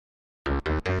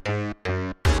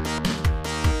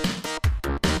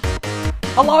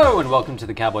Hello and welcome to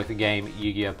the Cowboy for Game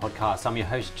Yu-Gi-Oh podcast. I'm your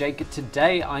host Jake.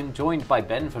 Today I'm joined by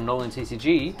Ben from Nolan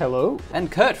TCG. Hello. And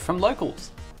Kurt from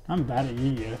Locals. I'm bad at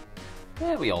Yugioh.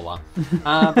 Yeah, we all are.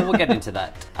 But we'll get into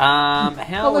that.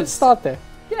 Let's start there.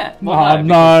 Yeah.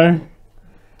 No.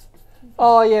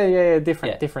 Oh yeah.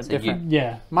 Different.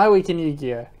 Yeah. My week in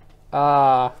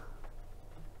Yu-Gi-Oh.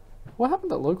 What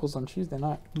happened at Locals on Tuesday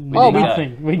night?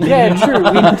 Nothing. Yeah, true.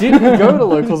 We didn't go to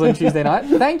Locals on Tuesday night.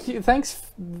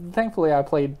 Thankfully, I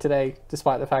played today,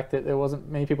 despite the fact that there wasn't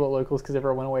many people at Locals because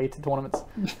everyone went away to tournaments.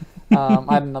 I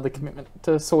had another commitment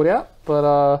to sort out,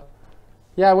 but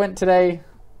yeah, I went today.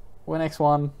 Went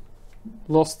X1,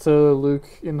 lost to Luke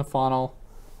in the final.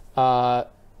 Got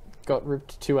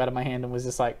ripped 2 out of my hand and was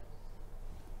just like,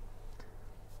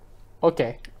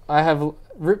 okay.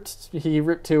 He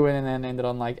ripped 2 and then ended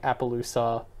on like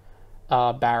Appaloosa,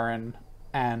 Baron,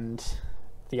 and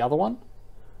the other one,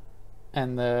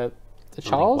 and the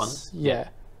Charles. Yeah,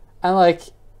 and like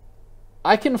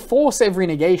I can force every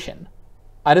negation,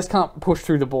 I just can't push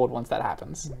through the board once that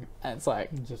happens. And it's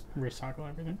like just recycle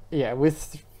everything. Yeah,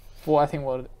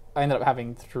 I ended up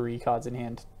having 3 cards in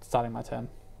hand starting my turn.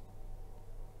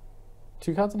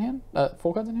 2 cards in hand?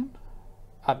 4 cards in hand?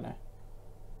 I don't know.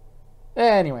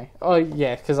 Anyway,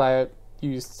 because I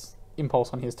used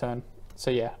Impulse on his turn. So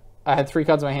yeah, I had 3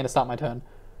 cards in my hand to start my turn.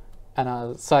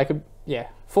 And so I could,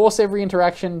 force every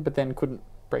interaction, but then couldn't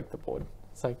break the board.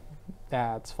 It's like,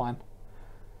 it's fine.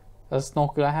 That's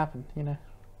not going to happen, you know.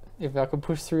 If I could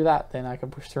push through that, then I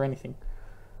can push through anything.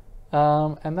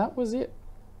 And that was it.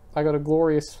 I got a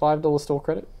glorious $5 store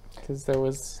credit because there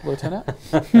was low turnout.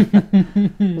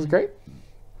 It was great.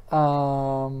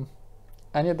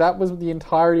 And yeah, that was the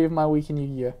entirety of my week in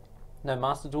Yu-Gi-Oh. No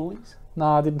Master Duelies? No,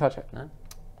 I didn't touch it. No?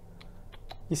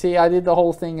 You see, I did the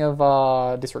whole thing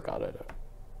of disregarded it.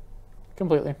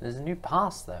 Completely. There's a new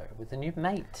pass though, with a new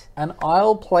mate. And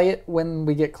I'll play it when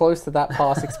we get close to that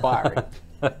pass expiring.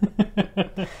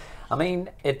 I mean,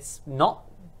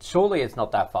 surely it's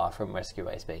not that far from Rescue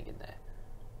Ace being in there.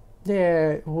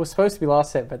 Yeah, it was supposed to be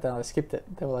last set, but then I skipped it.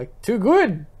 They were like, too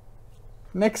good!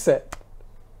 Next set.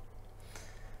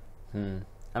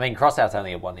 I mean, Crossout's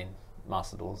only a 1 in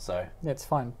Master Duel, so... Yeah, it's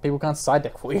fine. People can't side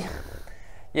deck for you.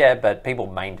 Yeah, but people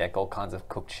main deck all kinds of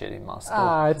cooked shit in Master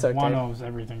Duel. It's okay. One-offs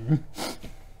everything.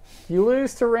 You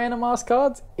lose to random ass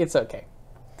cards, it's okay.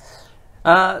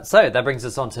 So that brings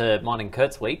us on to mine and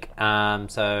Kurt's week.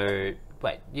 So,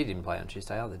 wait, you didn't play on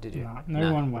Tuesday either, did you?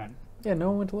 No one went. Yeah,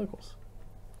 no one went to Locals.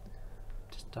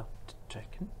 Just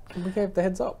checking. We gave the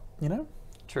heads up, you know?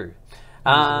 True. It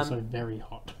was also very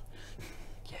hot.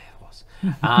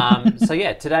 So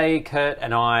yeah, today Kurt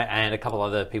and I and a couple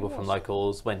other people from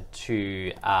Locals went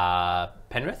to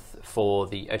Penrith for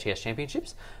the OTS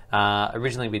Championships.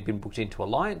 Originally we'd been booked into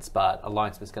Alliance, but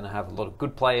Alliance was going to have a lot of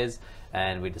good players,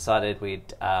 and we decided we'd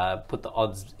put the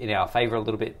odds in our favour a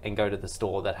little bit and go to the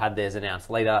store that had theirs announced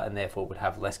later, and therefore would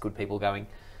have less good people going.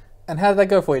 And how did that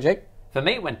go for you, Jake? For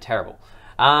me, it went terrible.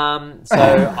 So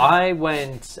I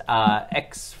went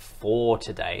X4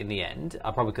 today in the end. I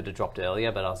probably could have dropped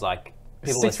earlier, but I was like...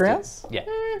 6 rounds? Yeah.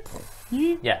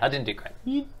 Yeah, I didn't do great.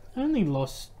 You only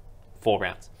lost 4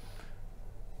 rounds.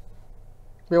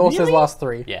 We all says last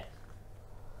 3. Yeah.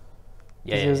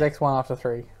 It was X1 after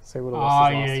 3, so he would have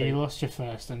lost his last 2. You lost your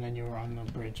first, and then you were on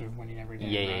the bridge of winning every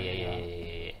game.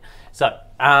 Yeah. So,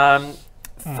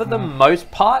 for the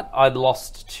most part, I'd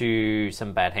lost to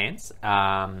some bad hands.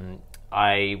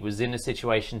 I was in a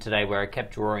situation today where I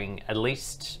kept drawing at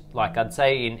least, like I'd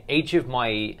say in each of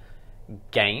my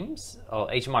games,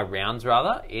 or each of my rounds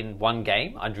rather, in one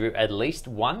game, I drew at least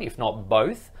one, if not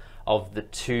both, of the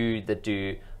 2 that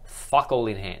do fuck all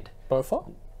in hand.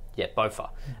 Bofa? Yeah, Bofa.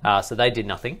 So they did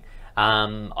nothing.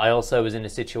 I also was in a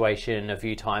situation a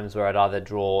few times where I'd either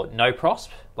draw no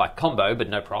prosp, like combo but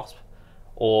no prosp,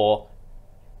 or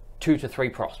 2 to 3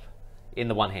 prosp in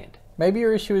the one hand. Maybe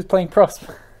your issue is playing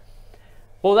prosp.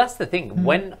 Well, that's the thing.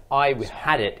 When I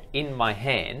had it in my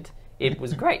hand, it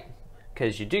was great.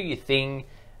 Because you do your thing,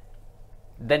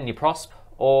 then you prosp,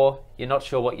 or you're not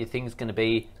sure what your thing's going to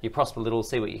be, you prosp a little,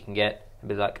 see what you can get, and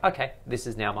be like, okay, this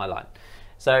is now my line.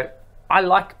 So I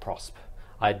like prosp.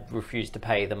 I refuse to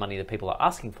pay the money that people are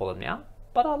asking for them now,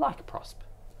 but I like prosp.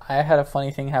 I had a funny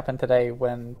thing happen today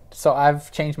so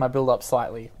I've changed my build up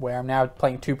slightly, where I'm now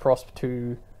playing 2 prosp,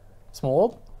 2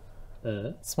 small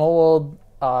world. Small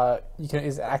world,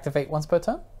 is activate once per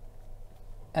turn,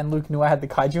 and Luke knew I had the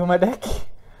kaiju in my deck.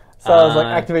 So I was like,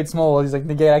 activate small world. He's like,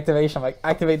 negate activation. I'm like,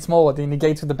 activate small world. He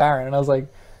negates with the Baron. And I was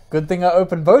like, good thing I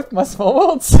opened both my small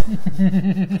worlds.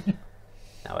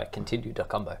 Now I continued a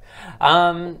combo.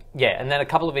 Yeah, and then a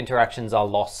couple of interactions I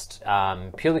lost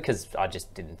purely because I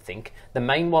just didn't think. The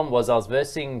main one was I was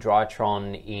versing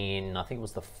Drytron in, I think it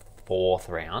was the 4th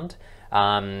round,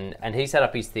 and he set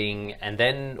up his thing and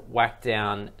then whacked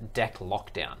down deck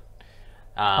lockdown.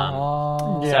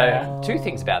 So 2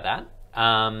 things about that.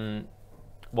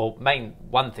 Well,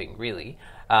 one thing really.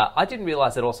 I didn't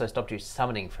realize it also stopped you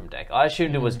summoning from deck. I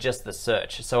assumed it was just the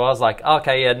search. So I was like,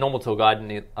 okay, yeah, normal tour guide.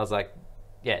 And I was like,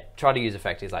 yeah, try to use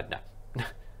effect. He's like, no. I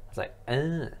was like,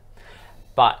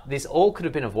 But this all could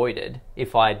have been avoided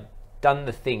if I'd done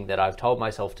the thing that I've told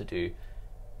myself to do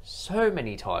so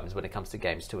many times when it comes to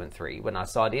games 2 and 3 when I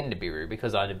side in Nibiru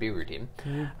because I Nibiru'd him.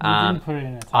 You didn't put it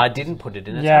in a I didn't put it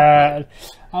in a yeah.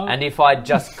 mode. And if I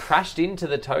just crashed into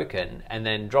the token and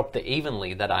then dropped the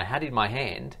evenly that I had in my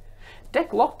hand,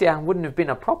 deck lockdown wouldn't have been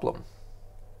a problem.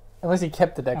 Unless he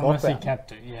kept the deck Unless lockdown. he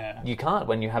kept it, yeah. You can't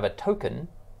when you have a token.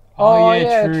 Oh,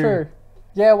 yeah, true.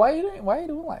 Yeah, why are you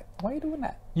doing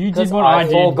that? You did what I I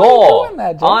did. forgot. Why are you doing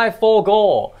that, Jake? I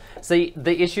forgot. See,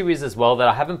 the issue is as well that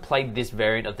I haven't played this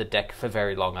variant of the deck for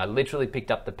very long. I literally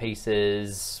picked up the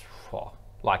pieces.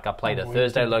 Like I played a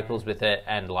Thursday locals with it,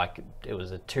 and like it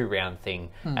was a 2-round thing,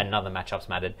 and none of the matchups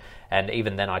mattered. And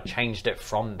even then, I changed it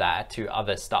from that to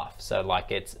other stuff. So like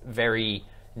it's very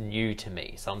new to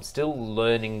me. So I'm still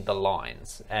learning the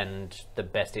lines and the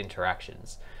best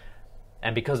interactions.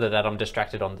 And because of that, I'm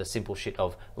distracted on the simple shit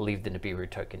of leave the Nibiru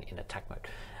token in attack mode.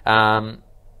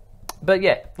 But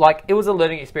yeah, like it was a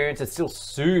learning experience. It's still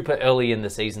super early in the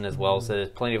season as well, so there's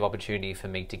plenty of opportunity for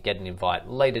me to get an invite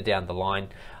later down the line.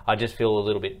 I just feel a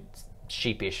little bit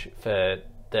sheepish for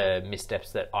the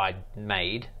missteps that I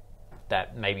made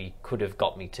that maybe could have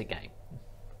got me to game.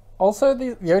 Also,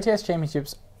 the OTS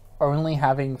Championships only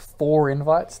having 4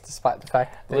 invites, despite the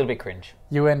fact that A little bit cringe.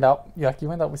 you end up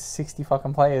with 60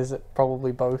 fucking players at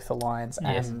probably both Alliance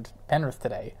and Penrith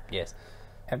today. Yes.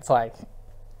 It's like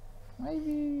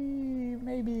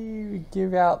maybe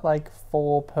give out like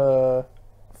 4 per,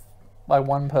 like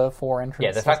 1 per 4 entrants.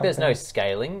 Yeah, the fact there's no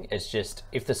scaling, it's just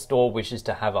if the store wishes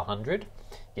to have 100,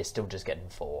 you're still just getting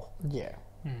 4. Yeah.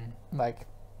 Like,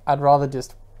 I'd rather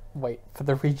just wait for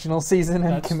the regional season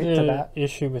and commit to that.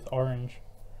 Issue with Orange,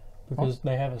 because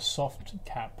they have a soft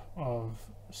cap of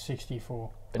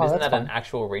 64. But isn't that's that an fine.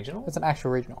 actual regional? It's an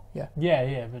actual regional, yeah.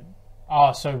 Yeah,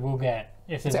 but so we'll get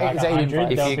if there's like it's 80 100.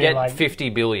 invites. If there'll you be get like 50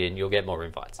 billion, you'll get more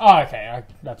invites. Oh, okay,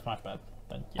 that's my bad.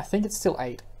 Then, I think it's still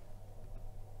 8.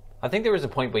 I think there is a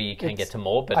point where you can get to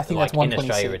more, but I think like that's in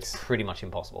Australia, 126. it's pretty much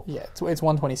impossible. Yeah, it's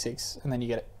 126, and then you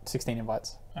get 16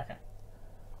 invites. Okay.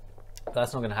 But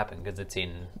that's not going to happen because it's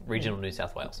in regional New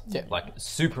South Wales. Yeah. Like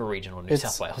super regional New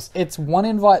South Wales. It's 1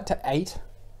 invite to 8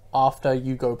 after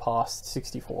you go past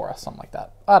 64 or something like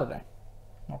that. I don't know.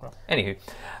 Okay.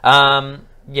 Anywho,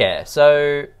 yeah,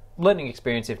 so learning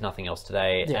experience if nothing else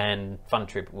today, Yeah. and fun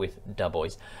trip with Da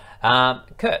Boys.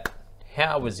 Kurt,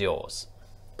 how was yours?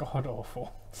 God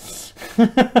awful.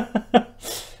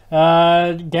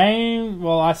 Game.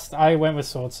 Well, I went with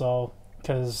Sword Soul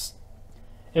because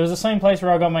it was the same place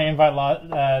where I got my invite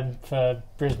for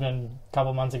Brisbane a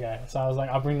couple months ago. So I was like,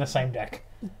 I'll bring the same deck.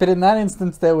 But in that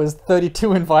instance, there was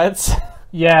 32 invites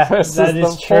Yeah, versus that the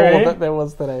is 4 true. that there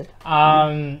was today.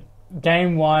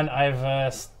 Game 1, I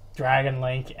versed Dragon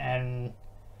Link, and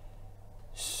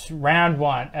round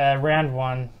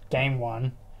one, game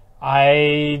 1,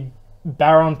 I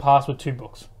Baron passed with 2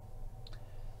 books.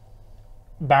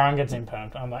 Baron gets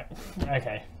impermed. I'm like,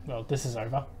 okay, well, this is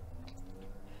over.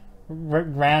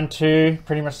 Round 2,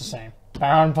 pretty much the same.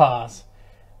 Baron pass.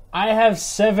 I have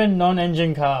 7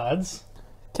 non-engine cards,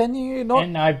 Can you not...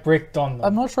 and I bricked on them.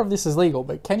 I'm not sure if this is legal,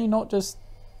 but can you not just,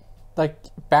 like,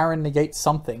 Baron negate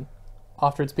something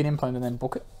after it's been impermed and then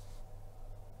book it?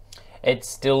 It's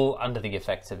still under the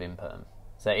effects of Imperm.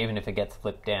 So even if it gets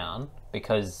flipped down,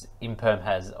 because Imperm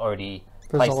has already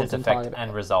placed Resolved its and effect targeted.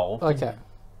 and resolved. Okay.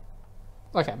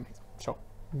 Okay, sure.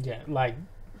 Yeah, like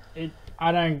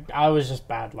I was just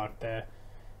bad luck there.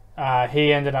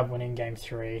 He ended up winning game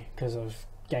 3 because of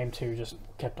game 2 just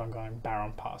kept on going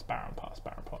Baron pass.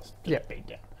 Just Yeah. beat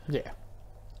down. Yeah.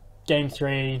 Game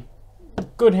 3,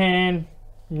 good hand,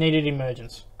 needed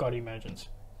emergence, got emergence,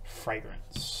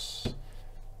 fragrance.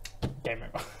 Game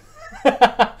over.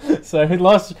 So he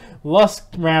lost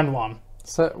round 1.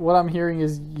 So what I'm hearing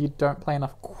is you don't play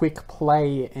enough quick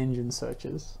play engine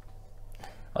searches.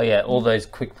 Oh yeah, all those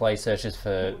quick play searches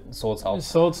for Sword Soul.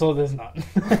 Sword, there's none.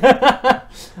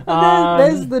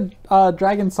 There's the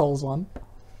Dragon Souls one.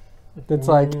 That's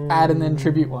like add and then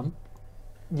tribute one.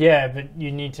 Yeah, but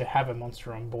you need to have a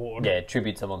monster on board. Yeah,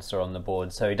 tributes a monster on the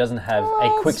board, so he doesn't have a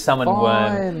quick summon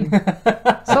worm.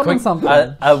 Summon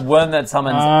something. A worm that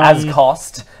summons as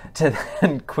cost to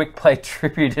then quick play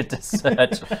tribute it to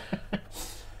search.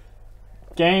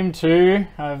 Game 2,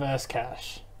 versus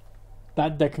Cash.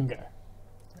 That can go.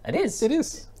 It is. It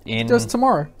is. In Just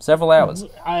tomorrow. several hours.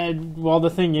 Well, the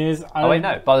thing is... Oh, wait,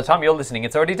 no. By the time you're listening,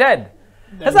 it's already dead.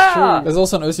 That's Huzzah! There's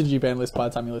also an OCG ban list by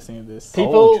the time you're listening to this.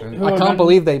 People true. who I are can't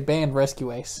believe they banned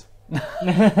Rescue Ace.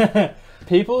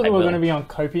 People They who are will. going to be on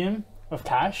copium of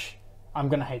Cash, I'm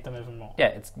going to hate them even more. Yeah,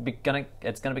 it's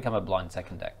gonna become a blind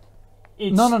second deck.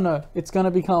 It's, No. It's going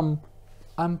to become...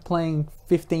 I'm playing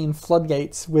 15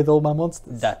 floodgates with all my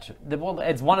monsters. Well,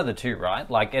 it's one of the two, right?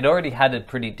 Like, it already had a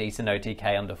pretty decent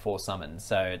OTK under 4 summons,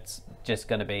 so it's just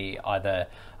going to be either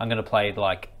I'm going to play,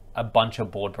 like, a bunch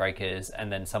of board breakers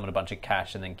and then summon a bunch of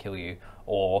cash and then kill you,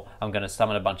 or I'm going to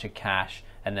summon a bunch of cash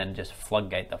and then just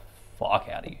floodgate the fuck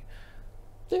out of you.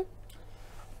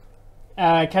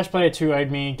 Yeah. Cash Player 2 owed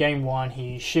me. Game 1,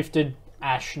 he shifted,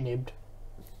 Ash nibbed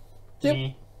Yep.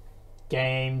 me.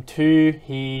 Game 2,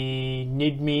 he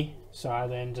nibbed me, so I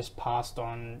then just passed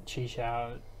on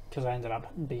Chi-Xiao because I ended up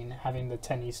having the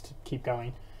tennies to keep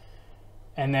going.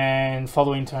 And then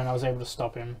following turn, I was able to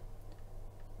stop him.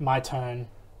 My turn,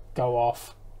 go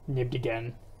off, nibbed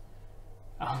again.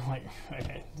 I'm like,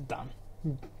 okay, done.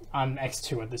 I'm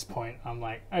X2 at this point. I'm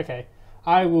like, okay,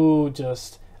 I will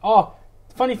just... Oh,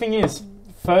 funny thing is,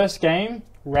 first game,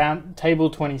 table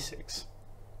 26.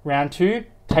 Round 2,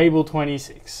 table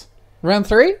 26. Round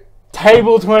 3?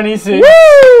 Table 26.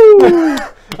 Woo!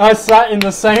 I sat in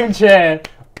the same chair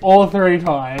all 3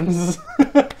 times.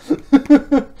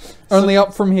 Only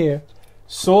up from here.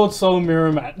 Sword Soul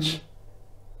mirror match.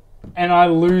 And I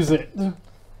lose it.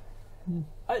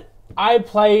 I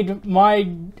played my...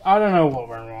 I don't know what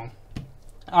went wrong.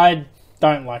 I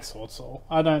don't like Sword Soul.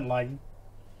 I don't like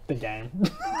the game.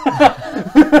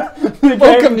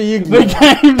 Welcome to Yugioh.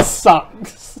 The game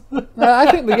sucks. I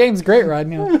think the game's great right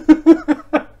now.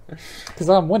 Because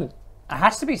I'm winning. It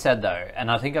has to be said, though, and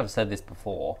I think I've said this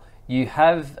before, you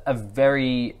have a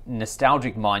very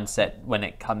nostalgic mindset when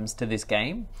it comes to this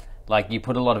game. Like, you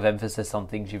put a lot of emphasis on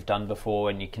things you've done before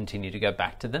and you continue to go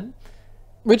back to them.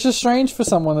 Which is strange for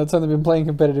someone that's only been playing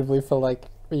competitively for like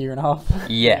a year and a half.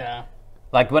 Yeah.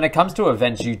 Like, when it comes to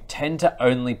events, you tend to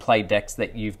only play decks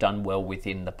that you've done well with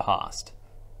in the past.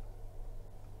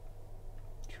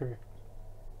 True.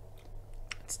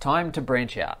 It's time to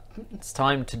branch out. It's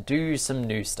time to do some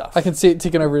new stuff. I can see it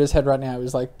ticking over his head right now.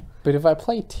 He's like, but if I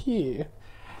play tier...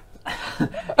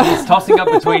 He's tossing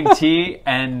up between tier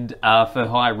and for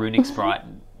high runic sprite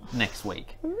next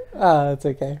week. That's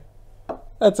okay.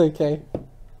 That's okay.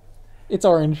 It's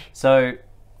orange. So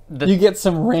You get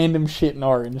some random shit in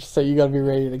orange, so you gotta be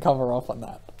ready to cover off on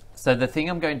that. So the thing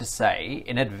I'm going to say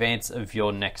in advance of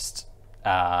your next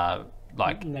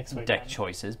Next weekend. deck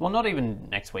choices, well, not even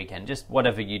next weekend, just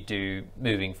whatever you do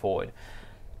moving forward,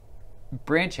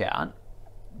 branch out.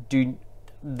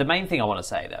 The main thing I want to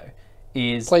say though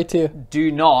is Play tier.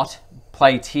 do not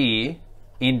play tier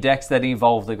in decks that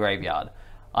involve the graveyard.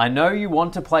 I know you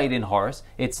want to play it in Horus.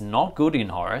 It's not good in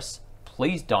Horus.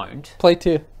 Please don't. Play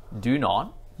tier. Do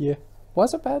not. Yeah. Why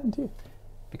is it bad in tier?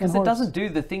 Because In it Horus. doesn't do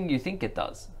the thing you think it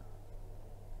does.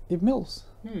 It mills.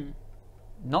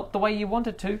 Not the way you want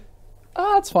it to.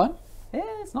 It's fine. Yeah,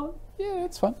 it's not. Yeah,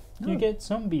 it's fine. You get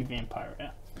zombie vampire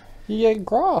out. You get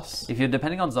grass. If you're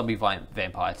depending on zombie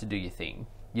vampire to do your thing,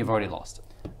 you've already lost.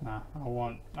 Nah, I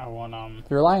want If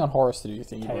you're relying on Horus to do your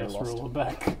thing, you've already Chaos lost. Ruler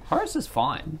back. Horus is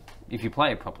fine if you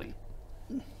play it properly.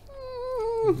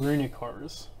 Runic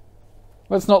horrors.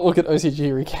 Let's not look at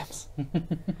OCG recaps.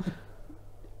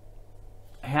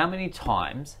 How many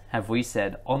times have we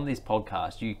said on this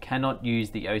podcast you cannot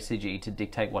use the OCG to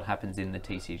dictate what happens in the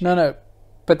TCG? No.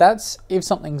 But that's if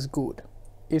something's good.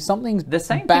 If something's The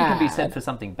same bad, thing can be said for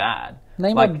something bad.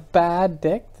 Name like a bad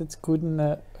deck that's good in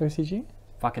the OCG.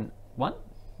 fucking what?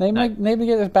 Name No. a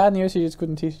deck that's bad in the OCG that's good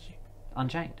in TCG.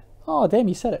 Unchained. Oh, damn,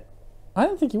 you said it. I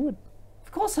don't think you would.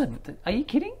 Of course I... Are you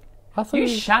kidding? I thought You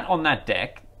shat on that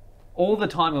deck all the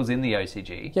time it was in the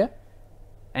OCG. Yeah,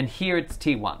 And here it's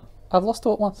tier 1. I've lost to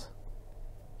it once.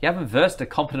 You haven't versed a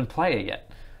competent player yet.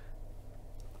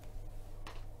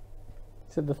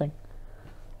 Said the thing.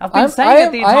 I've been saying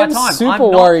it the entire time. I'm super I'm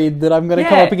not... worried that I'm going to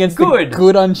come Yeah, up against good. the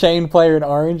good Unchained player in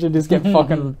Orange and just get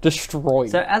fucking destroyed.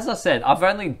 So as I said, I've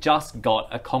only just got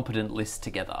a competent list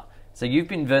together. So you've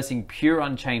been versing pure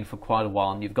Unchained for quite a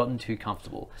while and you've gotten too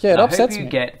comfortable. Yeah, it And upsets I hope you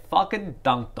me. get fucking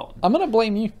dunked on. I'm going to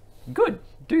blame you. Good,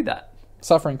 do that.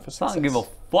 Suffering for I success. don't give a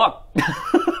fuck.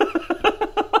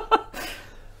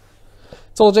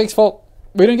 It's all Jake's fault.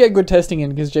 We don't get good testing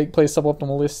in because Jake plays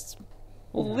suboptimal lists.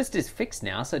 Well, the list is fixed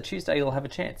now, so Tuesday you'll have a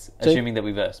chance, Jake- assuming that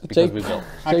we verse, because Jake- we will.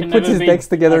 Jake puts his decks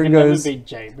together and goes, beat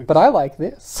Jake but I like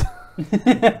this.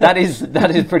 That is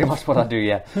pretty much what I do,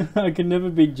 yeah. I can never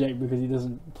beat Jake because he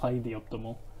doesn't play the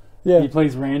optimal. Yeah. He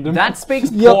plays random. That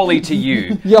speaks Yep. poorly to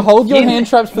you. You hold your Him- hand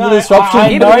traps for No, the disruption,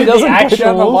 I but know he the doesn't push actual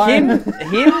on the line. Him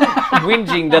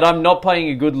whinging that I'm not playing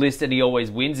a good list and he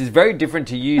always wins is very different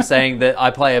to you saying that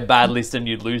I play a bad list and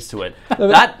you'd lose to it.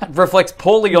 That reflects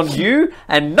poorly on you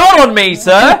and not on me,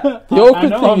 sir. The awkward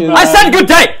know thing I'm is, I said good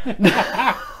day.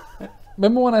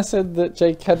 remember when I said that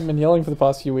Jake hadn't been yelling for the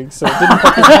past few weeks, so it didn't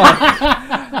pop his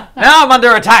mind. Now I'm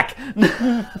under attack.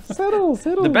 Settle.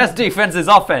 The best defense is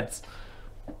offense.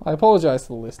 I apologise to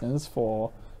the listeners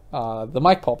for the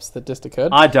mic pops that just occurred.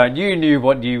 I don't. You knew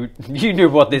what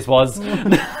this was.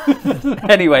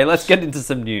 Anyway, let's get into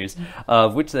some news,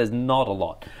 of which there's not a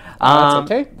lot. That's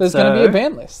okay. There's going to be a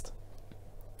ban list.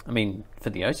 I mean,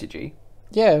 for the OCG,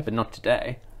 Yeah, but not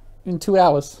today. in 2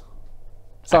 hours.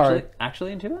 Sorry.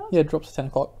 Actually in 2 hours? Yeah, it drops at 10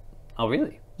 o'clock. Oh,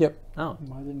 really? Yep. Oh,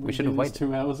 Why didn't we should do have this waited.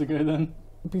 2 hours ago then?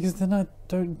 Because then I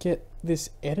don't get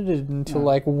this edited until No.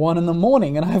 like 1 in the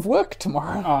morning and I have work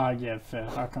tomorrow. Ah, yeah, fair.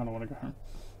 I kind of want to go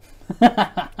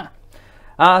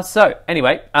home. So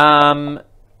anyway,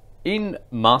 in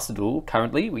Master Duel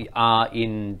currently we are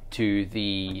into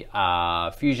the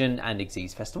Fusion and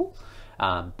Xyz Festival.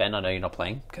 Ben, I know you're not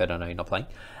playing. Kurt, I know you're not playing.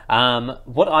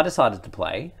 What I decided to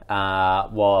play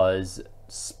was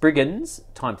Spriggan's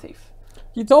Time Thief.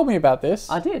 You told me about this.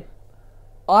 I did.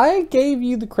 I gave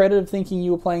you the credit of thinking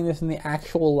you were playing this in the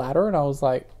actual ladder, and I was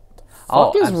like, "The Oh,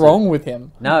 fuck is absolutely. wrong with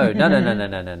him?" No.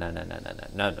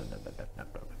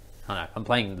 I'm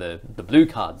playing the blue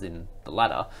cards in the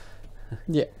ladder.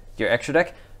 Yeah. Your extra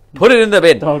deck, put it in the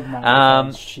bin. Dog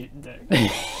man. Shit deck.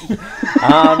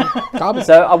 Garbage.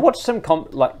 So I watched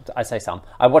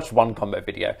I watched one combo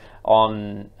video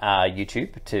on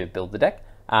YouTube to build the deck.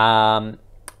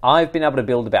 I've been able to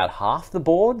build about half the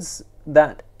boards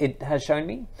that it has shown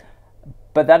me,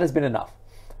 but that has been enough.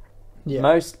 Yeah.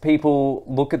 Most people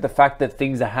look at the fact that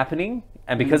things are happening,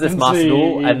 and because it's can Master see-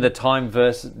 Duel and the time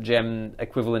versus gem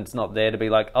equivalent's not there to be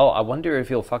like, oh, I wonder if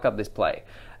he'll fuck up this play.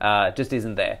 It just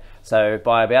isn't there. So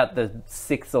by about the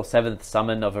 6th or 7th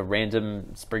summon of a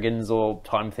random Spriggans or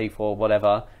Time Thief or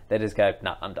whatever, they just go,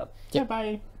 nah, I'm done. Yeah,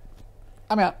 bye.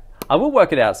 I'm out. I will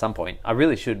work it out at some point. I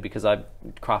really should, because I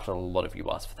crafted a lot of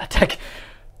URs for that deck.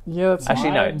 Yeah, that's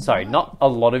Actually, no, fine. sorry, not a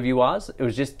lot of URs. It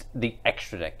was just the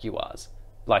extra deck URs.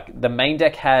 Like, the main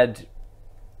deck had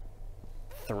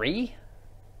 3?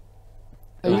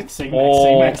 Maxi,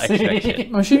 all Maxi, extra Maxi. shit.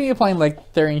 I'm assuming you're playing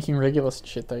like Therian King Regulus and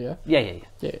shit, though, yeah? Yeah.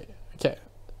 Yeah. Okay.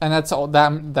 And that's all.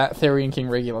 That Therian King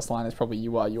Regulus line is probably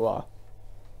you are.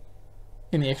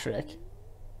 In the extra deck.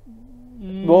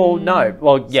 Well, no.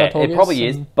 Well, yeah, it Sartorius probably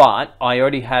is. and- But I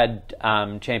already had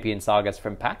Champion Sagas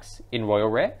from PAX in Royal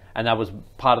Rare, and that was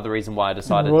part of the reason why I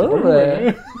decided Royal to...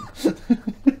 Rare.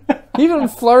 He even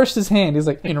flourished his hand. He's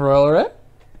like, in Royal Rare?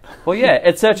 Well, yeah,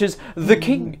 it searches the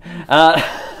king. Don't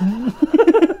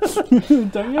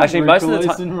you have Actually, most of the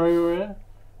Ricolos ti- in Royal Rare?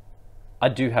 I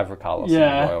do have Ricalos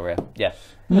Yeah. in Royal Rare. Yeah.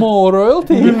 More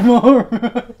royalty.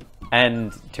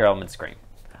 And Tyrellman Scream.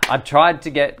 I tried to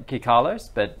get Kikalos,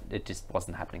 but it just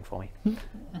wasn't happening for me.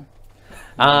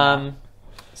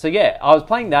 So yeah, I was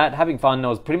playing that, having fun. I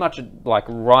was pretty much like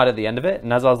right at the end of it,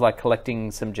 and as I was like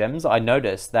collecting some gems, I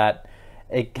noticed that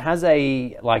it has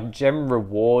a like gem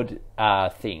reward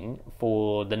thing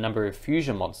for the number of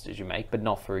fusion monsters you make, but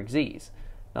not for Xyz.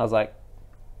 And I was like,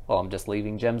 well, I'm just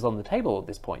leaving gems on the table at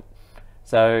this point.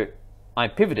 So I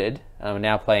pivoted, and I'm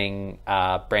now playing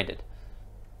Branded.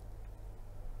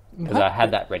 Because I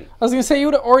had that ready. I was going to say, you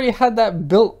would have already had that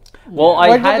built. Well, Why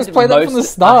I not had just play that from the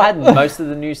most. start? I had most of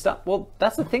the new stuff. Well,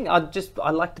 that's the thing. I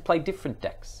like to play different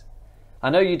decks. I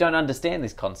know you don't understand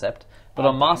this concept, but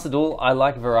on Master Duel, I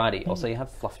like variety. Also, you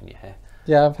have fluff in your hair.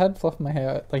 Yeah, I've had fluff in my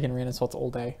hair like in Arena Swords all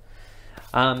day.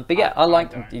 But yeah, I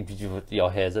like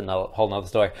your hair's a whole nother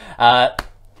story.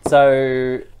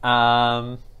 So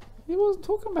He wasn't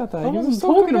talking about that. I He was wasn't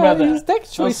talking about that. his deck I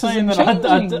was choices saying and that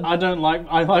changing. I don't like.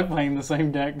 I like playing the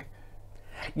same deck.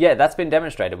 yeah, that's been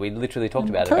demonstrated. We literally talked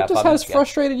about it Kurt about just 5 has minutes ago.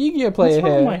 frustrated Yu-Gi-Oh player What's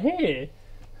wrong with my hair. hair? It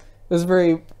was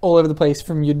very all over the place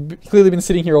from you'd clearly been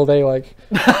sitting here all day like,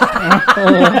 why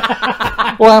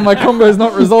are my combos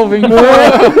not resolving?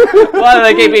 Why do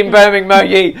they keep inbooming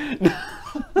Mogi?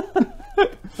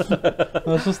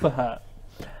 That's just the hat.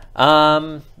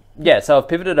 Yeah, so I've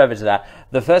pivoted over to that.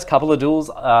 The first couple of duels,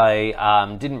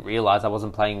 I didn't realise I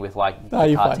wasn't playing with like you're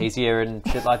fine. Cartesia and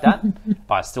shit like that,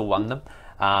 but I still won them.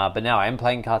 But now I am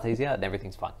playing Cartesia and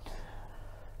everything's fine.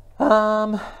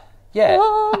 Yeah.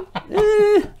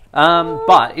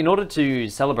 But in order to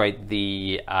celebrate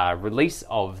the release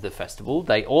of the festival,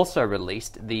 they also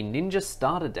released the Ninja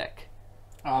Starter Deck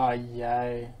Oh,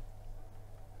 yay.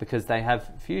 because they have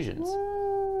fusions.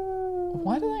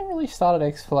 Why do they release starter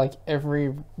decks for like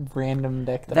every random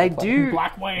deck that They I play? do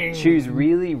Blackwing. choose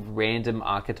really random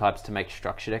archetypes to make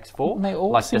structure decks for, They all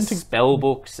like the seem to- spell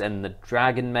books and the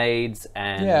dragon maids,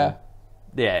 and Yeah.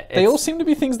 yeah, They all seem to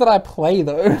be things that I play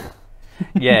though.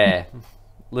 yeah, a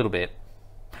little bit.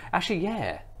 Actually,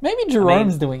 yeah. Maybe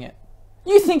Jerome's doing it.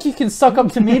 You think you can suck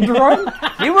up to me, Jerome?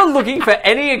 You were looking for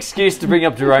any excuse to bring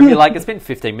up Jerome. You're like, it's been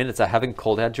 15 minutes. I haven't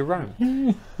called out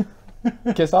Jerome.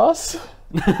 Kiss us?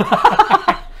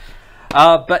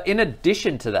 But in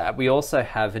addition to that, we also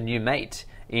have a new mate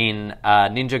in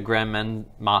Ninja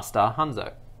Grandmaster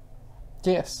Hanzo.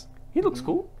 Yes. He looks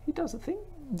cool. He does a thing.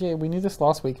 Yeah, we knew this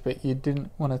last week, but you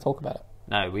didn't want to talk about it.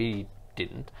 No, we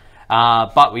didn't.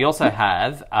 But we also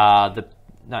have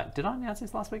No, did I announce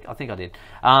this last week? I think I did.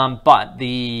 But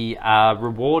the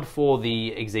reward for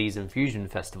the Xyz Infusion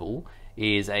Festival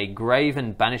is a Grave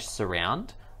and Banished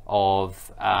Surround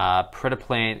of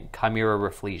Predaplant Chimera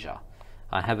Rafflesia.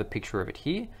 I have a picture of it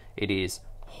here. It is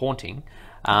haunting.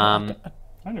 I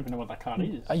don't even know what that card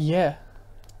is. Yeah.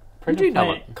 You do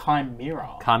know Predaplant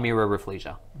Chimera. Chimera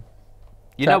Rafflesia.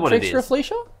 You know what it is?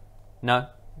 Rafflesia? No.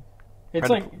 It's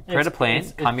Predaplant,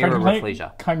 it's Chimera Predaplant,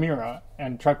 Rafflesia. Chimera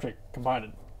and Trap Trick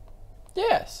combined.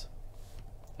 Yes.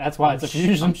 That's why it's a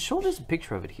fusion. I'm sure there's a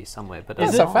picture of it here somewhere, but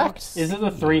That's I'm a not fact. Is it the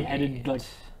three-headed, like,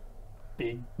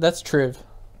 big... That's Triv.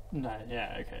 No,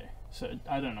 yeah, okay. So,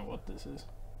 I don't know what this is.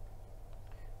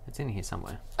 It's in here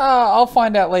somewhere. I'll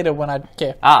find out later when I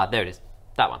care. Ah, there it is.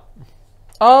 That one.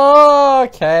 Oh,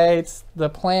 okay. It's the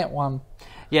plant one.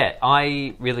 Yeah,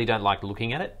 I really don't like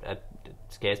looking at it. It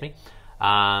scares me.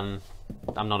 I'm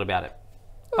not about it.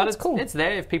 But that's cool. It's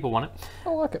there if people want it. I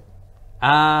like it.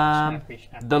 Snappy.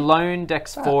 The loan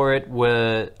decks for it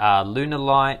were Lunar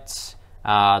Light,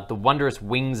 the Wondrous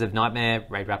Wings of Nightmare,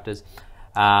 Raid Raptors,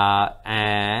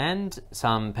 and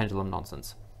some Pendulum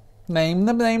Nonsense. Name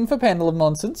the name for Pendulum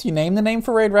Nonsense. You name the name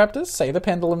for Raid Raptors. Say the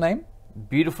Pendulum name.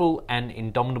 Beautiful and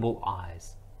Indomitable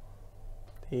Eyes.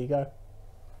 There you go.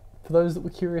 For those that were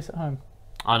curious at home.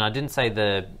 Oh, no, I didn't say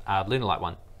the Lunar Light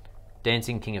one.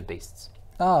 Dancing King of Beasts.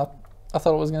 I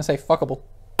thought it was going to say fuckable.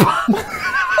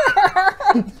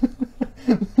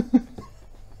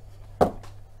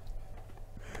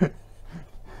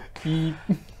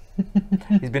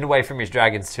 He's been away from his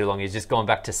dragons too long. He's just gone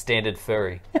back to standard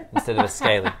furry instead of a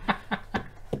scaly.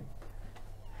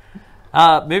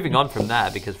 Moving on from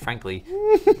that, because frankly,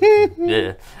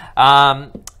 yeah.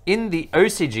 In the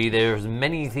OCG, there's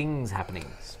many things happening.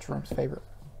 It's Jerome's favourite.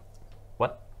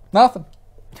 What? Nothing.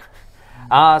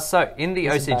 So in the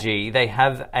OCG, they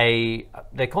have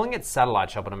they're calling it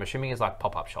Satellite Shop, but I'm assuming it's like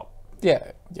pop-up shop.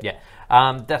 Yeah. Yeah.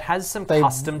 That has some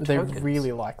custom tokens. They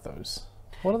really like those.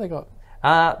 What have they got?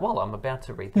 Well, I'm about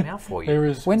to read them out for you. There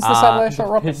is... When's the Satellite Shop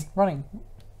running?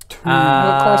 We've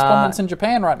got correspondence in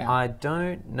Japan right now. I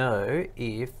don't know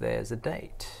if there's a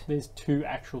date. There's two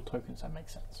actual tokens, that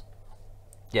makes sense.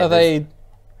 Yeah, Are they...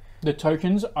 The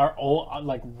tokens are all,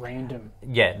 like, random.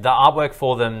 Yeah, the artwork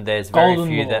for them, there's very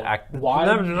Golden few Lord. that act... Why?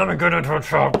 Let me get into a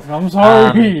shop. I'm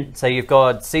sorry. So you've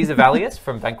got Caesar Valius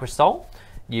from Vanquished Soul.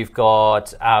 You've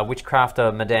got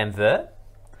Witchcrafter Madame Ver.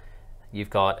 You've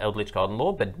got Eldritch Golden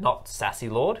Lord, but not Sassy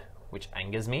Lord, which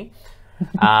angers me.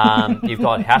 You've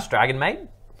got House Dragon Maid.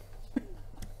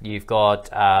 You've got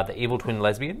the Evil Twin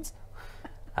Lesbians.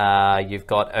 You've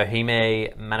got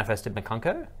Ohime Manifested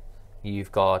Makunko.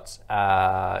 You've got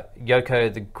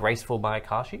Yoko the Graceful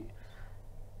Mayakashi.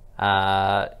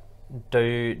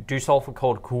 Do Sulfur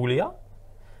called Coolia.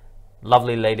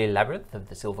 Lovely Lady Labyrinth of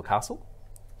the Silver Castle.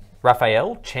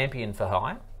 Raphael, Champion for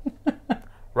Hire.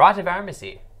 Rite of Aramis.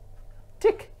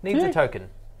 Tick, needs a token.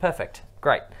 Perfect,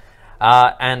 great.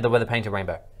 And the Weather Painter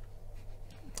Rainbow.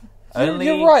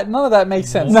 You're right, none of that makes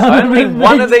sense. Only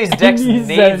one of these decks any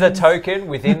needs a sense. token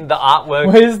within the artwork.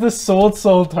 Where's the Sword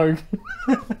Soul token?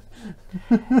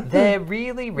 They're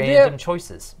really random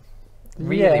choices.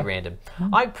 Really Yeah. random.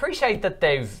 I appreciate that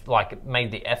they've like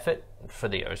made the effort for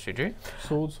the OCG,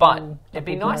 Sword but Soul, it'd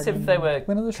be Double nice Dragon. if they were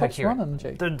When are the shops coherent. running,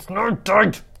 Jake? There's no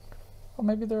date. Or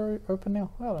maybe they're open now.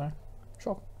 I don't know.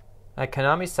 Sure.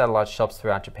 Konami's satellite shops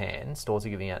throughout Japan, stores are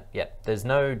giving out. Yeah, there's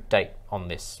no date on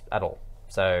this at all,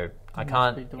 so I be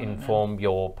can't doing it now. inform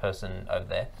your person over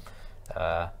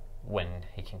there when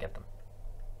he can get them,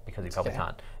 because he probably Okay.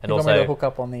 can't. And You got me to also, hook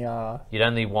up on the you'd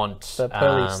only want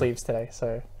pearly sleeves today,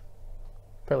 so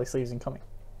pearly sleeves incoming.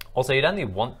 Also, you'd only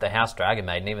want the House Dragon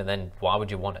Maid, and even then, why would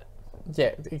you want it?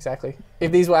 Yeah, exactly.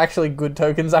 If these were actually good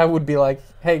tokens, I would be like,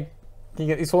 hey, can you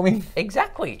get these for me?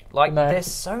 Exactly. Like, No. they're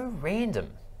so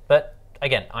random. But,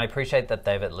 again, I appreciate that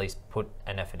they've at least put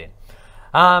an effort in.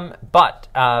 But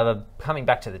coming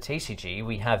back to the TCG,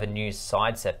 we have a new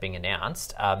side set being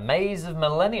announced. Maze of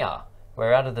Millennia.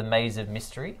 We're out of the Maze of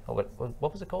Mystery. Or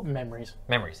what was it called? Memories.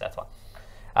 Memories, that's one.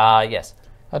 Yes.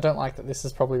 I don't like that this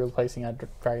is probably replacing our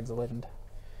Dragons of Legend.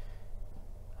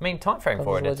 I mean, time frame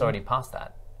for it, Legend. it's already past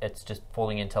that. It's just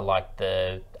falling into, like,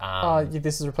 the...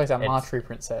 This is replacing our March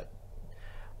reprint set.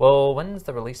 Well, when's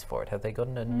the release for it? Have they got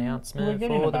an announcement we're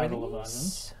getting for a the Battle of release?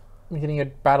 Legends. We're getting a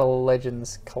Battle of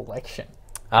Legends collection.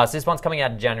 So this one's coming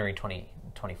out in January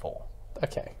 2024.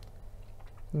 Okay.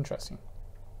 Interesting.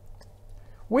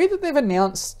 Weird that they've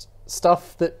announced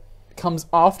stuff that comes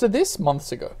after this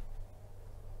months ago.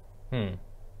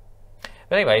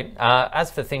 But anyway, as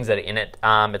for things that are in it,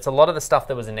 it's a lot of the stuff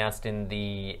that was announced in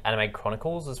the Anime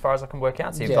Chronicles, as far as I can work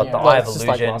out. So you've got the Eye of it's just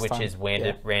like Illusion, last which time. is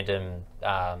random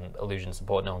illusion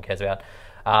support no one cares about.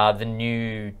 The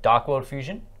new Dark World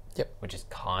Fusion, Yep. which is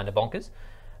kind of bonkers.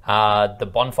 The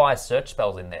Bonfire Search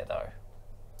spell's in there, though,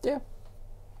 Yeah.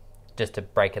 just to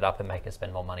break it up and make us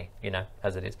spend more money,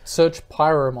 as it is. Search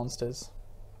Pyro Monsters.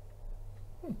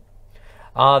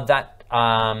 That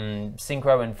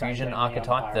Synchro and Fusion get me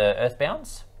archetype, on the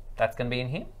Earthbounds, that's going to be in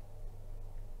here.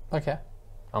 Okay.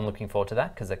 I'm looking forward to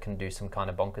that because it can do some kind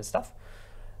of bonkers stuff.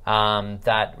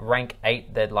 That rank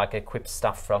 8 that like equips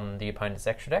stuff from the opponent's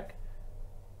extra deck.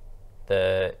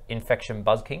 The Infection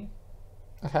Buzz King.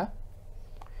 Okay.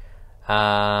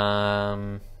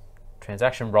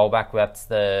 Transaction Rollback, that's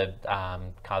the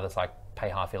card that's like pay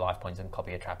half your life points and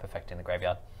copy a trap effect in the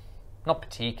graveyard. Not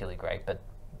particularly great, but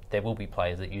there will be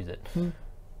players that use it. Those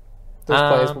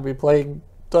players will be playing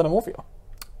Dynamorphia.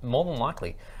 More than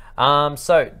likely.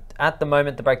 So at the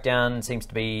moment, the breakdown seems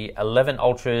to be 11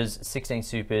 ultras, 16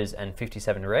 supers, and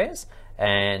 57 rares,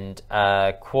 and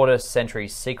quarter century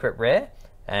secret rare,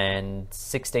 and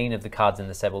 16 of the cards in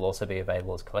the set will also be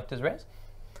available as collector's rares.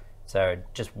 So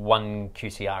just one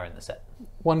QCR in the set.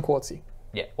 One Quartzy.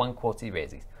 Yeah, one quartzy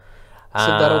raresies.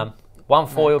 that'll- One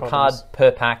foil no card problems.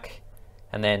 per pack,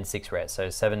 and then 6 rares, so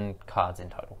 7 cards in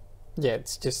total. Yeah,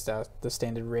 it's just the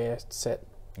standard rare set.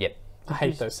 Yep. I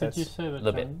hate those Did sets. you say that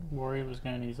Little bit. Warrior was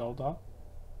going to use Old Dark?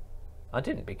 I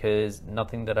didn't, because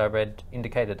nothing that I read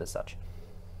indicated as such.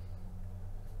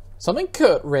 Something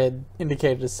Kurt read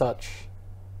indicated as such.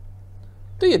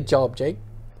 Do your job, Jake.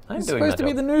 I'm You're doing supposed to my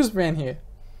be the job. newsman here.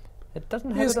 It doesn't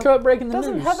have Here's it on, Kurt breaking the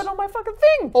doesn't news. have it on my fucking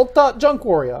thing. Old Dart Junk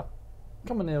Warrior.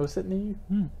 Come on now, we're sitting near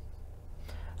you.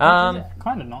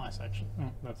 Kind of nice, actually.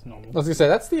 That's normal. I was gonna say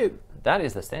that's the. That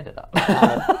is the standard art.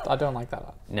 I don't like that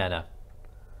art. No.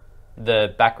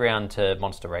 The background to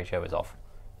monster ratio is off,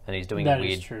 and he's doing That a is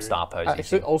weird true. star pose. I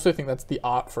actually also think that's the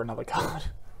art for another card.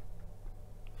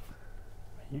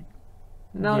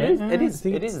 No, Yeah, it is. I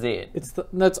think It is it. It's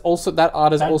that's also that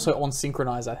art is That- also on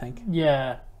Synchronize, I think.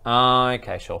 Yeah.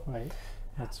 Okay, sure. Wait.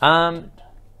 That's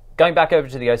Going back over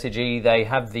to the OCG, they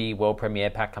have the world premiere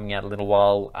pack coming out a little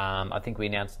while. I think we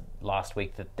announced last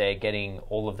week that they're getting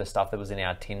all of the stuff that was in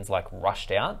our tins like rushed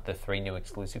out, the 3 new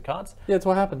exclusive cards. Yeah, it's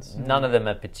what happens. None of them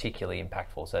are particularly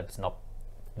impactful, so it's not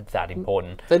that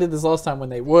important. They did this last time when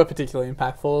they were particularly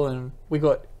impactful, and we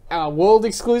got our world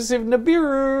exclusive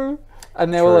Nibiru,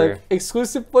 and they were True. like,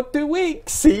 exclusive for 2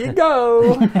 weeks. Here you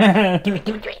go.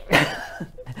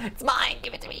 It's mine,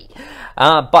 give it to me.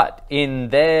 But in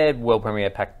their world premiere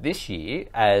pack this year,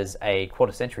 as a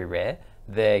quarter century rare,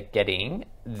 they're getting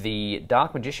the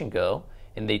Dark Magician Girl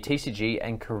in the TCG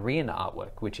and Korean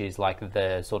artwork, which is like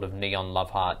the sort of neon love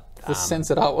heart. The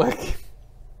censored artwork.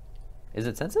 Is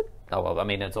it censored? Oh, well, I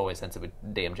mean, it's always censored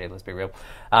with DMG, let's be real.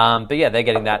 But yeah, they're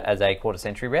getting that as a quarter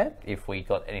century rare. If we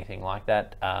got anything like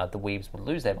that, the weebs would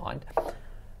lose their mind.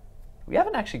 We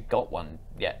haven't actually got one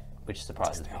yet, which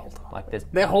surprises me. Like, there's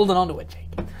They're holding on to it,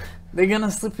 Jake. They're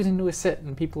gonna slip it into a set,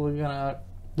 and people are gonna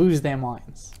lose their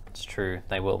minds. It's true,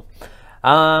 they will.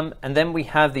 And then we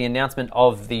have the announcement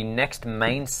of the next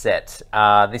main set.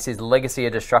 This is Legacy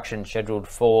of Destruction, scheduled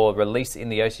for release in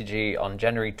the OCG on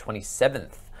January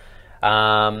 27th.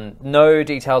 No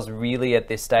details really at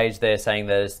this stage. They're saying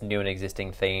there's new and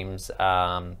existing themes,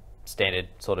 standard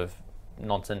sort of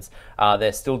nonsense.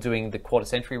 They're still doing the quarter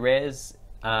century rares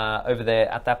over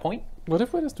there at that point. What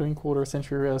if we're just doing quarter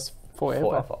century rares forever?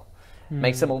 Forever.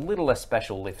 Makes them a little less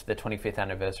special if the 25th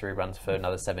anniversary runs for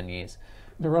another 7 years.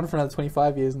 They run for another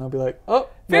 25 years, and they'll be like, oh,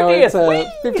 50th, now it's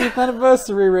whee! 50th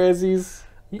anniversary raresies.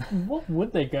 What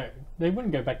would they go? They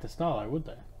wouldn't go back to Starlight, would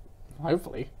they?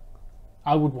 Hopefully.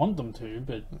 I would want them to,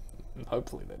 but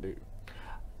Hopefully they do.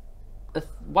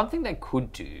 one thing they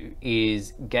could do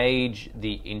is gauge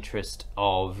the interest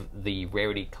of the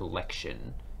rarity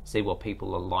collection, see what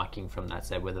people are liking from that,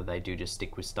 so whether they do just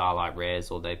stick with Starlight Rares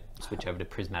or they switch over to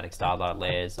Prismatic Starlight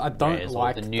Rares, I don't rares,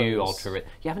 like or the new those. Ultra Rare.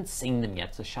 You haven't seen them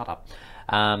yet, so shut up.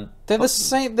 They're the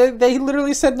same. They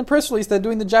literally said in the press release they're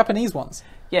doing the Japanese ones.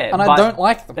 Yeah, and I don't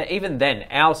like them. But even then,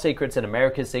 our secrets and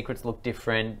America's secrets look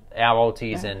different. Our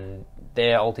ultis and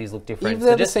their ultis look different. Even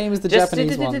they're the same as the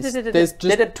Japanese ones. There's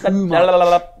just too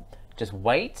much. Just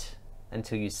wait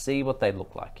until you see what they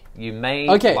look like. You may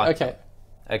Okay, like okay.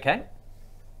 them. Okay?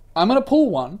 I'm gonna pull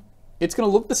one. It's gonna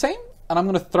look the same, and I'm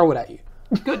gonna throw it at you.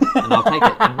 Good. And I'll take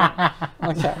it. And run.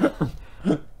 Okay.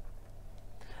 I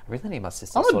really need my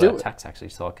sister I'm to gonna sort do out it. tax, actually,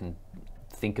 so I can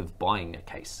think of buying a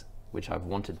case, which I've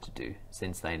wanted to do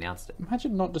since they announced it.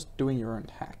 Imagine not just doing your own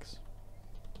tax.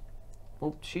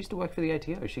 Well, she used to work for the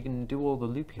ATO. She can do all the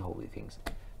loopy-holey things.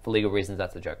 For legal reasons,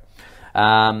 that's a joke.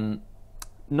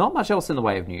 Not much else in the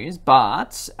way of news,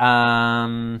 but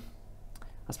I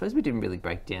suppose we didn't really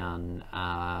break down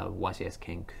YCS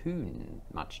Cancun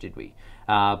much, did we?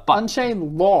 But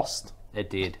Unchained lost. it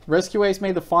did. Rescue Ace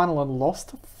made the final and lost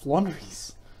to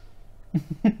Flonries.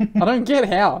 I don't get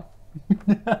how.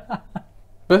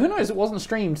 But who knows? It wasn't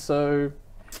streamed, so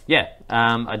Yeah,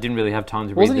 I didn't really have time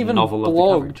to read wasn't the even novel of the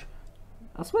blogged. coverage.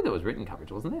 I swear there was written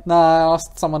coverage, wasn't there? Nah, I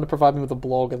asked someone to provide me with a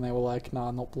blog, and they were like,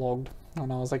 "Nah, not blogged."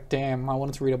 And I was like, "Damn, I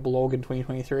wanted to read a blog in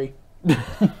 2023."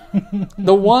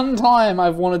 The one time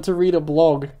I've wanted to read a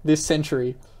blog this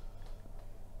century.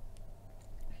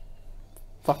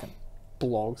 Fucking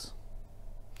blogs.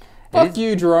 Fuck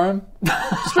you, Jerome.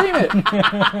 Stream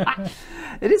it.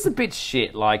 It is a bit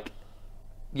shit. Like,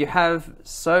 you have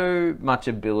so much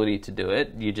ability to do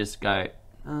it, you just go,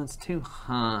 oh, it's too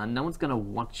hard. No one's going to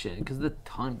watch it because of the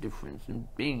time difference. And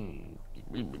bing.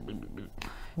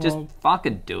 Just Well-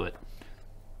 fucking do it.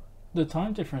 The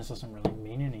time difference doesn't really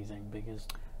mean anything because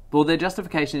Well, their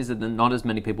justification is that not as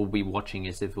many people will be watching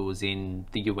as if it was in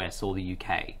the US or the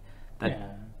UK. But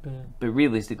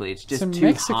realistically, it's just in too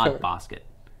Mexico. hard basket.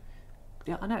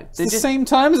 Yeah, I know. It's the same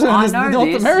time zone I as know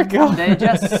North this. America. They're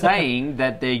just saying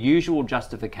that their usual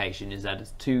justification is that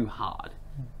it's too hard.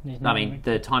 there's I mean,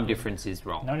 the time difference is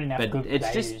wrong. not enough but good it's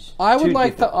players. just I would too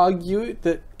like to difficult. argue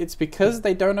that it's because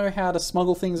they don't know how to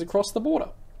smuggle things across the border.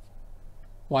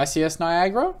 YCS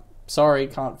Niagara? Sorry,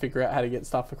 can't figure out how to get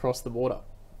stuff across the border.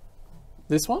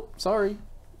 This one? Sorry,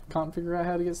 can't figure out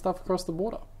how to get stuff across the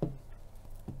border.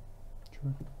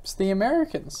 True. It's the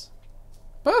Americans.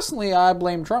 Personally, I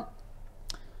blame Trump.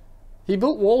 He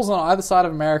built walls on either side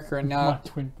of America, and My now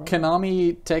twin brother.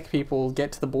 Konami tech people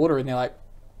get to the border and they're like,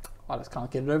 I just can't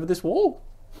get it over this wall.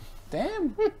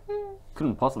 Damn.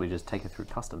 Couldn't possibly just take it through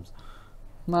customs.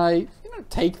 Like, you don't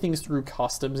take things through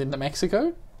customs into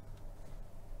Mexico.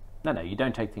 No, you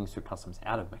don't take things through customs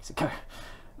out of Mexico.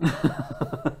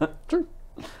 True.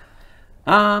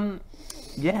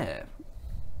 Yeah.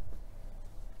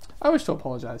 I wish to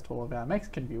apologise to all of our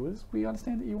Mexican viewers. We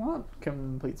understand that you aren't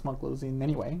complete smugglers in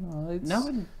any way. It's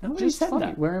Nobody just said funny.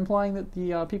 that. We're implying that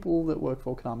the people that work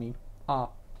for Konami are.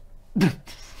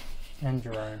 And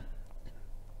Jerome.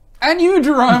 And you,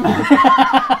 Jerome!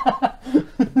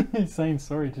 He's saying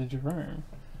sorry to Jerome.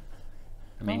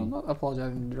 I mean, I'm not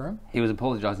apologising to Jerome. he was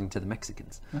apologising to the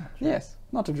Mexicans. Yes,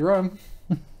 not to Jerome.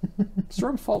 It's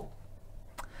Jerome's fault.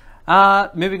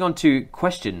 Moving on to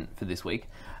question for this week.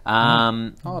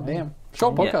 Oh, damn.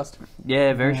 Short Yeah. podcast.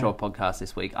 Yeah, very short podcast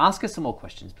this week. Ask us some more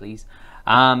questions, please.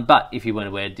 But if you weren't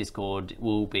aware, Discord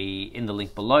will be in the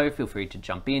link below. Feel free to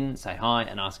jump in, say hi,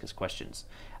 and ask us questions.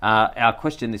 Our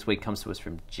question this week comes to us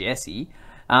from Jesse.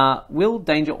 Will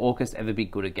Danger Orcus ever be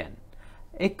good again?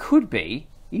 It could be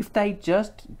if they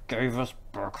just gave us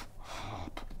back.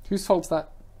 Whose fault's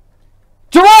that?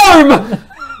 Jerome!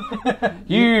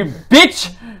 You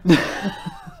bitch!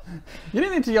 You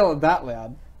didn't need to yell it that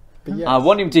loud. But yes. I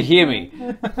want him to hear me.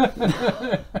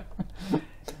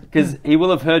 Because he will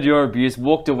have heard your abuse,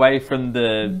 walked away from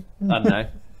the, I don't know,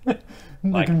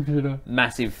 like Computer.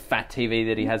 massive fat TV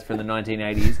that he has from the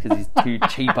 1980s because he's too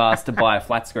cheap ass to buy a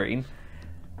flat screen.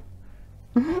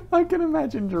 I can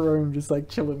imagine Jerome just like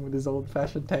chilling with his old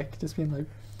fashioned tech, just being like,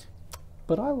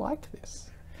 but I like this.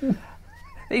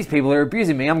 These people are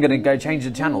abusing me. I'm going to go change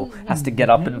the channel. Has to get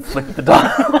up and flick the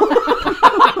dial.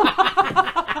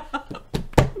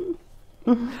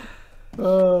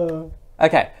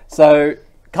 Okay, so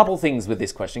couple things with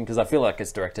this question because I feel like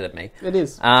it's directed at me. It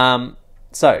is.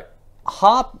 So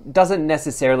Harp doesn't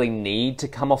necessarily need to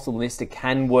come off the list. It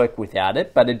can work without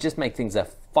it, but it just makes things a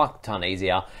fuck ton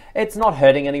easier. It's not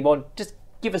hurting anyone. Just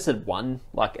give us a 1.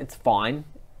 Like, it's fine.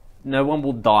 No one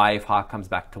will die if Harp comes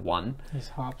back to 1. Is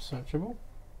Harp searchable?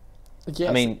 Yes.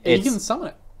 I mean, you it's- can summon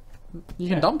it. You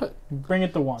can dump it. Bring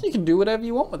it to 1. You can do whatever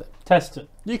you want with it. Test it.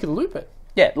 You can loop it.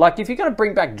 Yeah, like if you're going to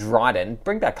bring back Dryden,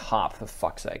 bring back Harp for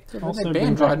fuck's sake. Also, they bring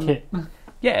banned back Dryden. Kit.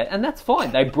 Yeah, and that's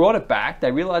fine. They brought it back,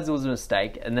 they realised it was a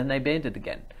mistake, and then they banned it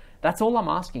again. That's all I'm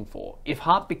asking for. If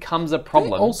Harp becomes a They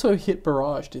problem... also hit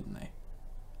Barrage, didn't they?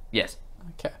 Yes.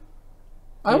 Okay.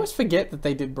 I always forget that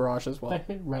they did Barrage as well. They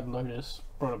hit Red Lotus,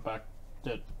 brought it back,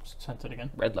 sent it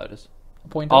again. Red Lotus. A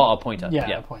pointer. Oh, a pointer. Yeah,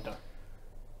 Yeah. a pointer.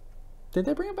 Did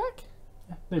they bring it back?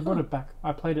 They brought it back.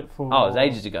 I played it for... Oh, it was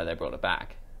ages ago they brought it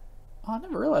back. Oh, I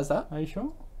never realised that. Are you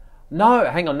sure? No,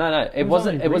 hang on, no. It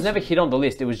wasn't. only It was never recent. hit on the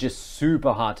list. It was just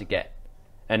super hard to get,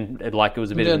 and it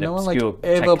was a bit Yeah, of an no one, obscure like,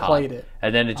 ever tech card. played it.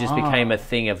 And then it just became a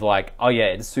thing of like, oh yeah,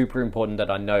 it's super important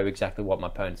that I know exactly what my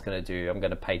opponent's going to do. I'm going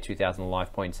to pay 2,000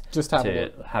 life points Just to have a to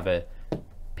look. have a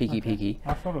peeky.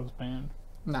 I thought it was banned.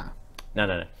 Nah.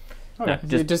 No. Okay.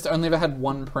 It just only ever had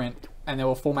one print, and there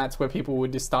were formats where people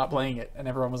would just start playing it, and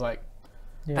everyone was like,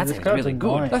 Yeah, That's this actually card's really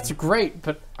good. annoying. that's great,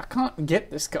 but I can't get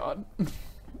this card.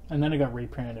 And then it got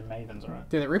reprinted in Mavens, right?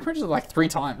 Dude, they reprinted it like 3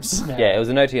 times. Yeah, it was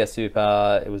an OTS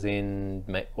Super. It was in.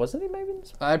 Was it in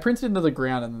Mavens? I printed it into the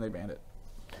ground, and then they banned it.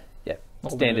 Yeah, Or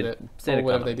standard. limited it, Standard or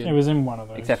whatever colour. they It did. was in one of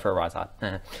those. Except for a Rise Hard.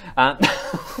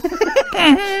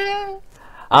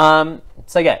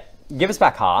 So yeah, give us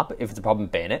back Harp. If it's a problem,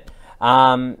 ban it.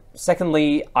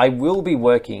 Secondly, I will be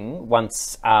working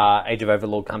once Age of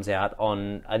Overlord comes out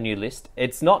on a new list.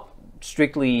 It's not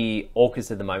strictly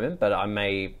Orcus at the moment, but I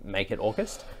may make it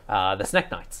Orcus. The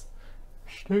Snack Knights.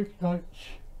 Snake Knights.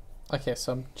 Okay,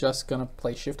 so I'm just gonna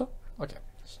play Shifter? Okay.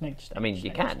 Snake. I mean,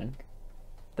 you can.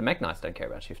 The Mech Knights don't care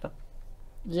about Shifter.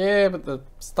 Yeah, but the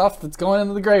stuff that's going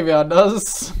into the graveyard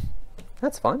does.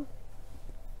 That's fine.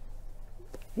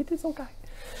 It is okay.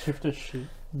 Shifter shit.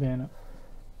 Ban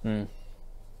it.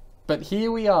 But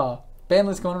here we are. Ban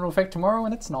list going into effect tomorrow,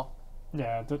 and it's not.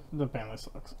 Yeah, the ban list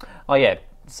sucks. Oh yeah.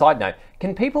 Side note: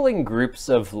 can people in groups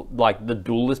of like the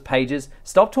duel list pages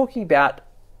stop talking about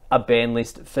a ban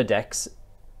list for decks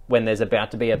when there's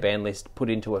about to be a ban list put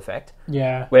into effect?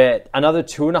 Yeah. We're another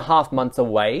 2.5 months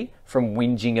away from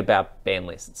whinging about ban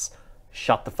lists.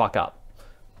 Shut the fuck up.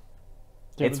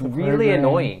 Get It's with the really program.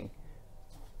 annoying.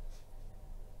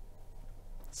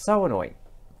 So annoying.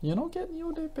 You're not getting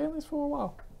your ban list for a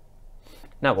while.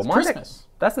 No, well, It's my deck. Christmas.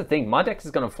 That's the thing. My deck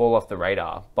is going to fall off the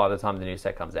radar by the time the new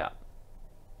set comes out.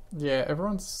 Yeah,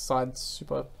 everyone's side's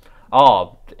super.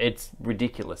 Oh, it's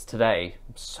ridiculous. Today,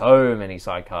 so many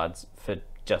side cards for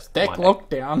just Deck my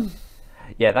lockdown.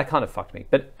 Yeah, that kind of fucked me.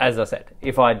 But as I said,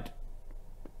 if I'd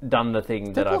done the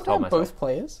thing that Deck I've told lockdown myself, both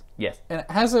players. yes, And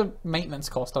it has a maintenance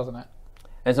cost, doesn't it?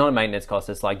 it's not a maintenance cost.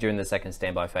 It's like during the second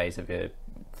standby phase of your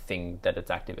thing that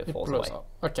it's active, it falls Blows away. up.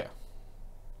 Okay.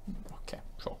 Okay,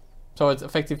 sure. So it's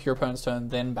effective to your opponent's turn,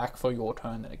 then back for your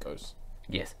turn, then it goes.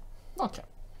 Yes. Okay,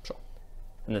 sure.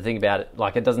 And the thing about it,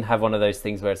 like, it doesn't have one of those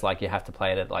things where it's like you have to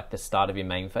play it at like the start of your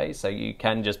main phase, so you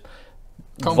can just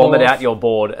Combo vomit off. out your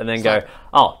board and then go,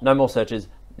 oh, no more searches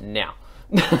now.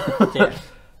 Yeah.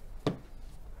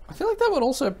 I feel like that would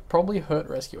also probably hurt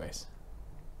Rescue Ace.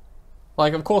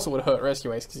 Like, of course it would hurt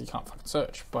Rescue Ace because you can't fucking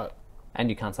search, but And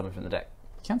you can't summon from the deck.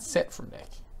 you can set from deck.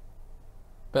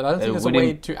 But I don't think It there's a wouldn't-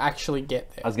 way to actually get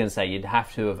I there. was going to say, you'd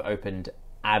have to have opened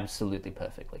absolutely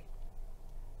perfectly.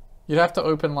 You'd have to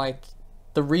open, like,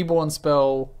 the Reborn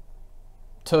spell,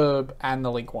 Turb, and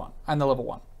the Link 1, and the level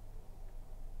 1.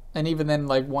 And even then,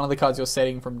 like, one of the cards you're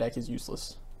setting from deck is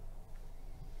useless.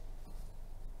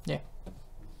 Yeah.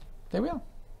 There we are.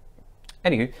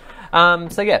 Anywho,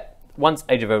 so yeah, once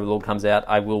Age of Overlord comes out,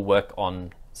 I will work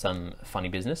on some funny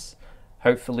business.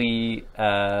 Hopefully,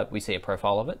 we see a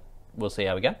profile of it. We'll see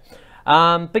how we go.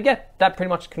 But yeah, that pretty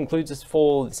much concludes us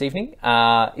for this evening.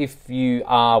 If you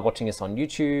are watching us on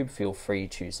YouTube, feel free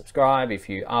to subscribe. If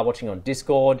you are watching on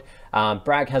Discord,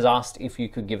 Bragg has asked if you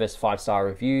could give us 5-star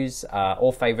reviews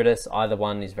or favorite us. Either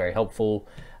one is very helpful.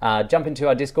 Jump into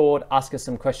our Discord, ask us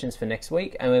some questions for next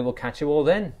week, and we will catch you all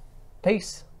then.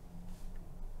 Peace.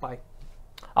 Bye.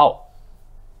 Oh,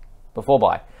 before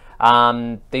bye.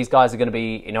 These guys are going to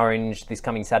be in Orange this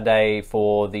coming Saturday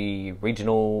for the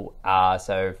regional,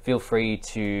 so feel free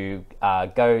to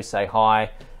go say hi,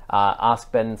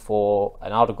 ask Ben for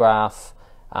an autograph.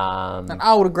 An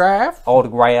autograph?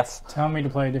 Autograph. Tell me to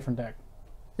play a different deck.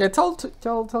 Yeah, tell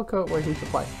Kurt where he should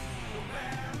play.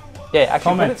 Yeah, actually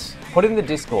Comments. put it in the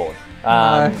Discord.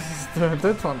 Did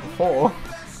this one before.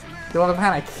 You'll have a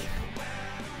panic.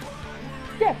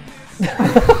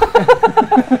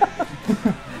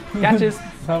 Catches.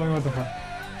 Tell me what the fuck.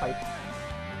 Bye.